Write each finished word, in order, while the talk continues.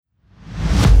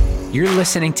You're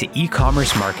listening to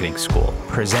E-Commerce Marketing School,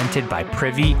 presented by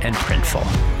Privy and Printful.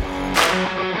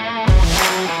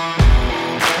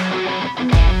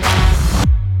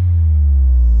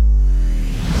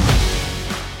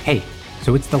 Hey,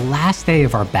 so it's the last day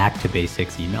of our Back to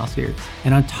Basics email series.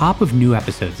 And on top of new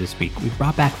episodes this week, we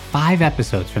brought back 5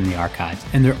 episodes from the archives,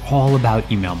 and they're all about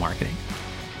email marketing.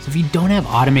 So if you don't have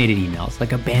automated emails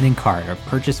like abandoned cart or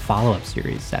purchase follow-up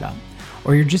series set up,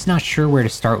 or you're just not sure where to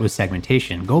start with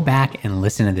segmentation, go back and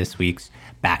listen to this week's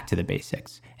Back to the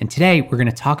Basics. And today, we're going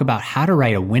to talk about how to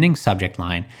write a winning subject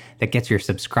line that gets your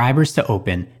subscribers to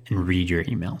open and read your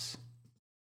emails.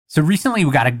 So recently,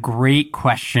 we got a great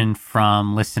question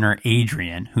from listener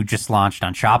Adrian, who just launched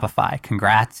on Shopify.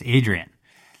 Congrats, Adrian.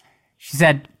 She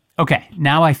said, okay,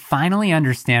 now I finally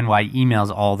understand why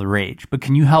email's all the rage, but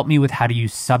can you help me with how to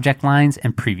use subject lines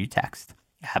and preview text?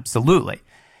 Absolutely.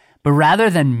 But rather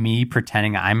than me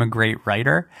pretending I'm a great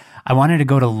writer, I wanted to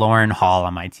go to Lauren Hall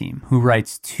on my team, who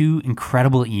writes 2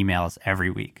 incredible emails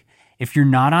every week. If you're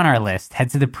not on our list,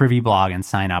 head to the Privy blog and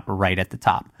sign up right at the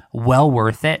top. Well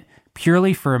worth it,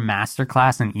 purely for a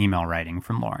masterclass in email writing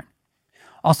from Lauren.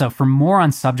 Also, for more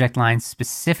on subject lines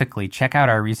specifically, check out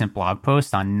our recent blog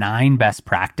post on 9 best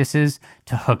practices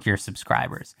to hook your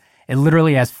subscribers. It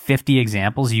literally has 50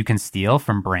 examples you can steal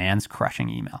from brands crushing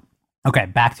email. Okay,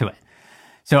 back to it.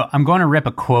 So I'm going to rip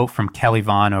a quote from Kelly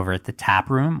Vaughn over at the Tap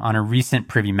Room on a recent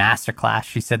Privy Masterclass.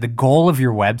 She said, the goal of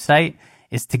your website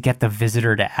is to get the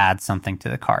visitor to add something to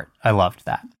the cart. I loved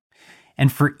that.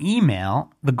 And for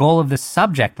email, the goal of the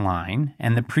subject line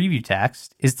and the preview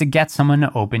text is to get someone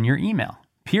to open your email,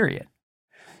 period.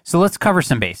 So let's cover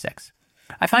some basics.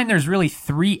 I find there's really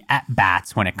 3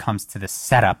 at-bats when it comes to the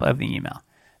setup of the email.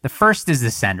 The first is the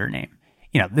sender name.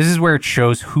 This is where it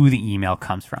shows who the email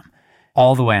comes from.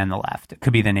 All the way on the left. It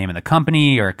could be the name of the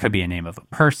company, or it could be a name of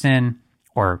a person,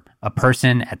 or a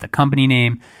person at the company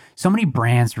name. So many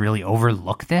brands really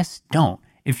overlook this. Don't.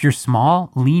 If you're small,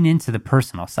 lean into the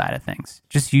personal side of things.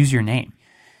 Just use your name.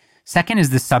 Second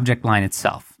is the subject line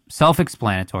itself.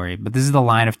 Self-explanatory, but this is the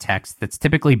line of text that's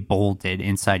typically bolded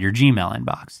inside your Gmail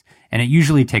inbox, and it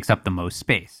usually takes up the most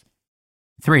space.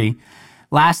 3,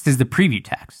 last is the preview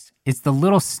text. It's the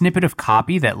little snippet of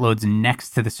copy that loads next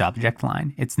to the subject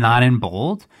line. It's not in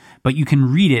bold, but you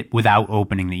can read it without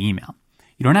opening the email.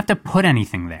 You don't have to put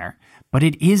anything there, but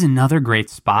it is another great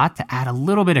spot to add a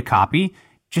little bit of copy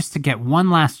just to get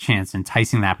one last chance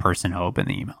enticing that person to open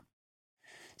the email.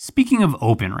 Speaking of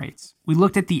open rates, we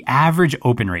looked at the average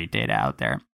open rate data out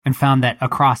there and found that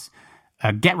across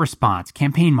GetResponse,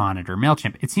 Campaign Monitor,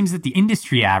 MailChimp, it seems that the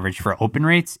industry average for open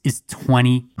rates is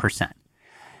 20%.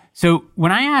 So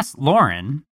when I asked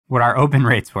Lauren what our open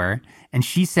rates were, and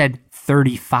she said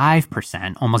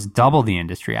 35%, almost double the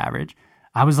industry average,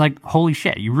 I was like, holy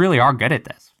shit, you really are good at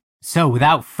this. So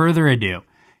without further ado,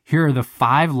 here are the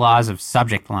 5 laws of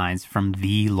subject lines from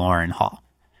the Lauren Hall.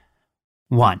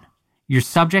 1, your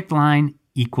subject line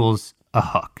equals a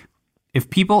hook. If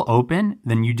people open,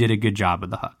 then you did a good job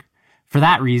with the hook. For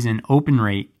that reason, open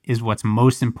rate is what's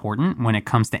most important when it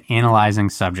comes to analyzing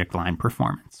subject line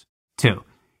performance. 2,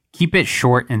 keep it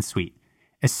short and sweet.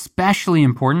 Especially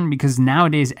important because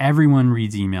nowadays everyone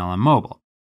reads email on mobile,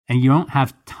 and you don't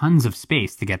have tons of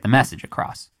space to get the message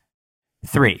across.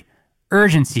 3,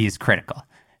 urgency is critical.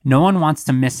 No one wants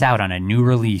to miss out on a new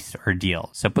release or deal,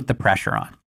 so put the pressure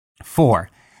on. 4,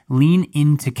 lean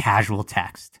into casual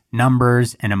text.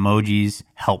 Numbers and emojis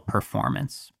help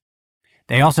performance.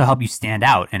 They also help you stand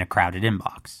out in a crowded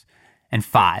inbox. And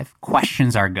 5,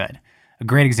 questions are good. A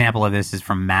great example of this is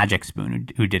from Magic Spoon,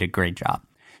 who did a great job.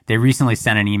 They recently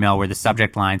sent an email where the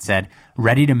subject line said,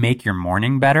 ready to make your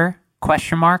morning better? ?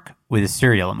 With a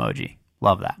cereal emoji.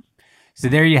 Love that. So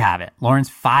there you have it. Lauren's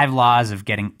 5 laws of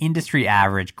getting industry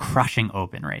average crushing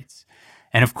open rates.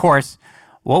 And of course,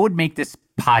 what would make this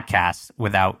podcast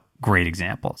without great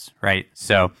examples, right?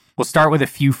 So we'll start with a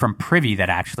few from Privy that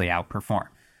actually outperform.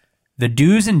 The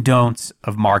do's and don'ts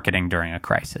of marketing during a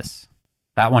crisis.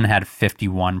 That one had a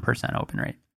 51% open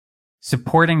rate.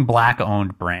 Supporting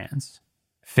Black-owned brands,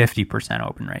 50%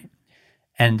 open rate.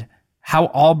 And how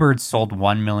Allbirds sold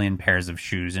 1 million pairs of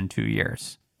shoes in 2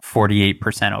 years,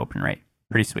 48% open rate.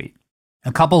 Pretty sweet.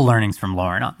 A couple learnings from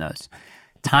Lauren on those.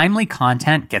 Timely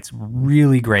content gets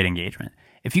really great engagement.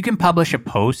 If you can publish a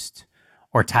post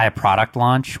or tie a product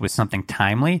launch with something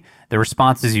timely, the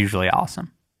response is usually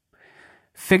awesome.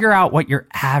 Figure out what your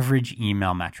average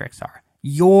email metrics are.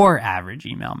 Your average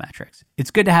email metrics. It's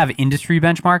good to have industry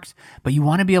benchmarks, but you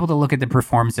want to be able to look at the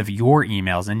performance of your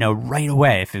emails and know right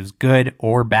away if it was good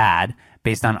or bad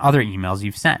based on other emails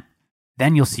you've sent.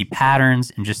 Then you'll see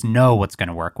patterns and just know what's going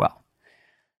to work well.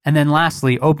 And then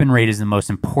lastly, open rate is the most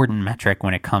important metric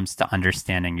when it comes to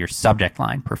understanding your subject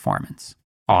line performance.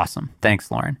 Awesome.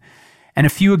 Thanks, Lauren. And a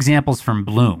few examples from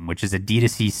Bloom, which is a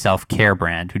D2C self-care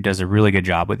brand who does a really good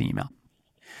job with email.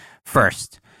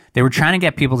 First, they were trying to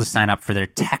get people to sign up for their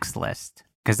text list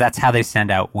because that's how they send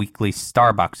out weekly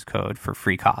Starbucks code for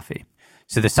free coffee.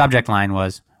 So the subject line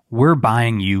was, "We're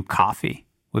buying you coffee,"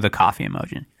 with a coffee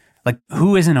emoji. Like,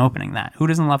 who isn't opening that? Who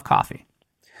doesn't love coffee?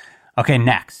 Okay,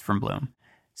 next from Bloom.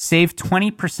 Save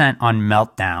 20% on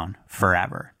Meltdown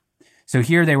forever. So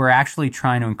here they were actually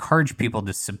trying to encourage people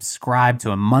to subscribe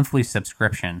to a monthly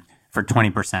subscription for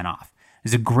 20% off.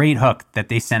 It's a great hook that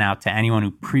they sent out to anyone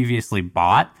who previously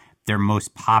bought their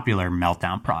most popular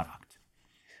Meltdown product.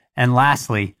 And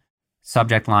lastly,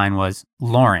 subject line was,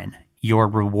 "Lauren, your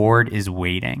reward is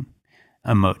waiting,"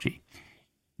 emoji.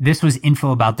 This was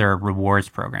info about their rewards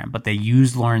program, but they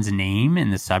used Lauren's name in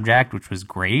the subject, which was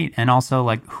great. And also,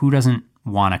 like, who doesn't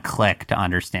want to click to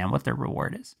understand what their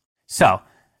reward is? So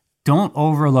don't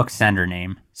overlook sender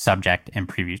name, subject, and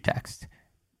preview text.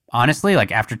 Honestly,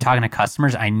 like, after talking to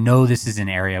customers, I know this is an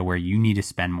area where you need to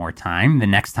spend more time the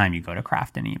next time you go to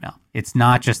craft an email. It's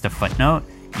not just a footnote.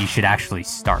 You should actually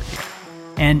start here.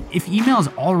 And if email is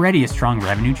already a strong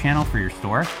revenue channel for your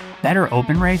store, better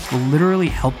open rates will literally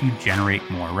help you generate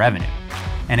more revenue.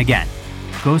 And again,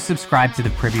 go subscribe to the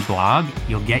Privy blog.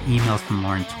 You'll get emails from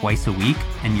Lauren twice a week,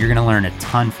 and you're going to learn a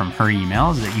ton from her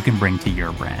emails that you can bring to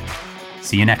your brand.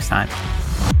 See you next time.